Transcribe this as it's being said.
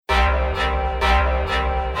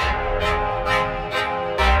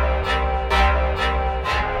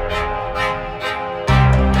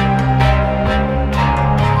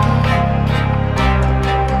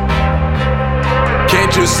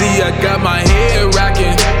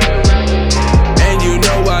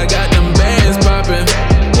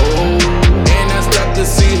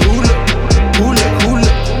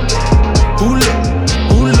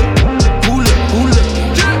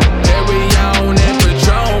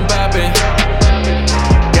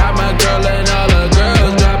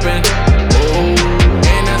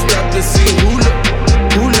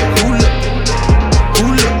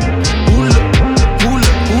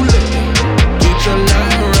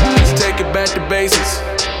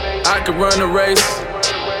to run a race.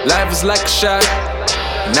 Life is like a shot,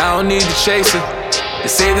 and I don't need to chase it. They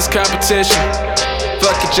say this competition,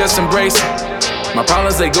 fuck it, just embrace it. My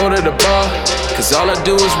problems, they go to the bar, cause all I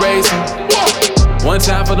do is raise them. One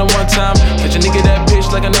time for the one time, catch a nigga that pitch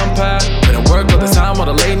like an umpire. Put in work all the time, all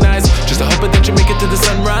the late nights, just to hope that you make it to the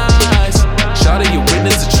sunrise. Shawty, you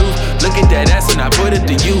witness the truth, look at that ass and I put it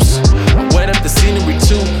to use. I wet up the scenery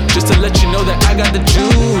too, just to let you know that I got the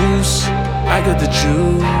juice. I got the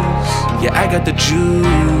juice, yeah I got the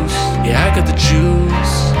juice, yeah I got the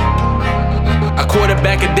juice. I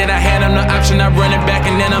quarterback it, then I hand him the option. I run it back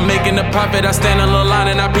and then I'm making a profit. I stand on the line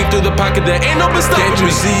and I peek through the pocket. There ain't no stopping me. Can't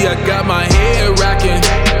you see I got my head rocking?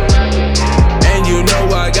 And you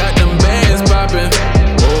know I got them bands popping.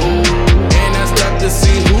 Oh, and I stop to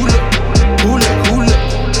see who look, who look, who look,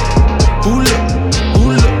 who look,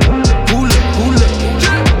 who look, who look, who look.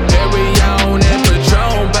 Harry on and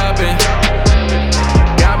Patron popping.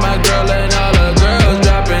 Got my girl and all the girls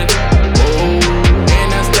dropping. Oh, and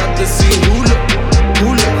I stop to see who look.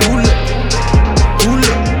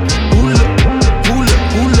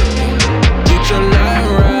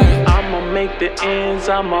 The ends,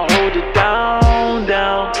 I'ma hold it down,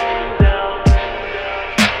 down.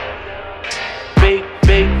 Fake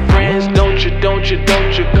friends, don't you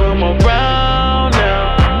come around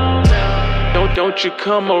now. Don't you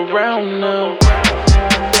come around now.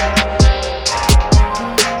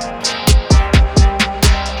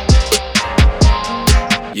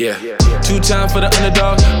 Yeah, 2 times for the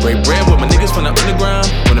underdog. Break bread with my niggas from the underground.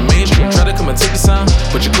 When the mainstream try to come and take the sound,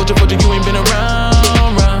 but your culture for you ain't been around.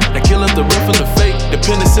 I kill up the real from the fake. The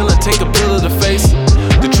penicillin, take a pill of the face.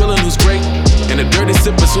 The trillin' who's great, and the dirty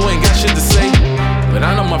sippers who ain't got shit to say. But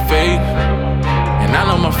I know my fate, and I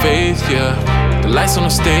know my faith, yeah. The lights on the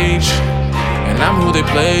stage, and I'm who they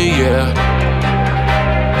play, yeah.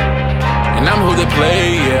 And I'm who they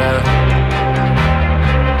play, yeah.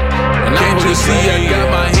 And I'm who they see, I got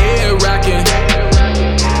my head rocking.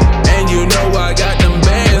 And you know I got them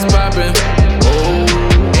bands popping. Oh,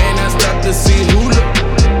 and I stop to see who look.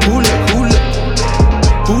 Who look, who look,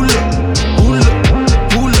 who look, who look,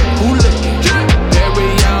 who look, who look. Harry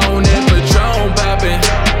on and Patron popping.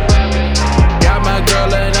 Got my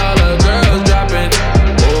girl and all the girls dropping.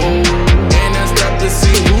 Oh, and I stop to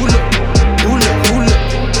see who look, who look, who look,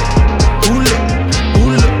 who look, who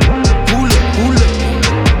look, who look, who look.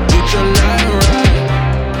 Get your line right.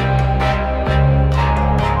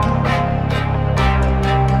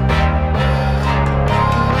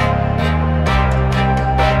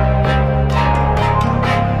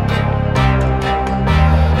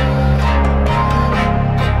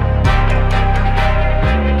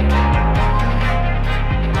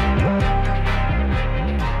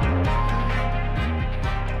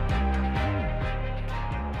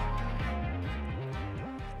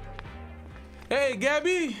 Hey,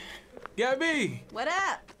 Gabby. What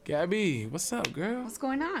up? Gabby, what's up, girl? What's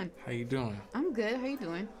going on? How you doing? I'm good. How you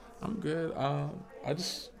doing? I'm good. I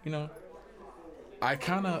just, I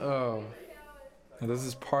kind of, there's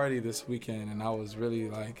this party this weekend, and I was really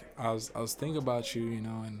like, I was thinking about you,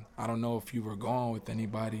 and I don't know if you were going with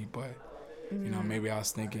anybody, but, maybe I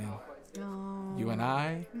was thinking, you and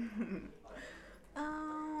I.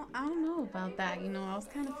 I don't know about that. I was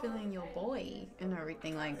kind of feeling your boy and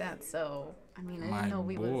everything like that. So, I didn't know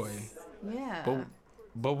we was. Yeah.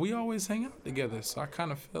 But we always hang out together, so I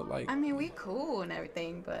kind of felt like. We cool and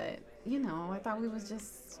everything, but I thought we was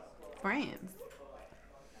just friends.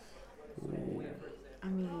 Ooh.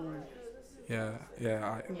 Yeah.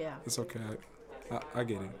 Yeah. It's okay. I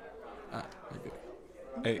get it. I get it.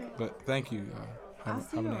 Okay. Hey, but thank you. I'll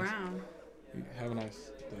see you around. Have a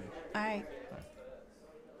nice day. All right.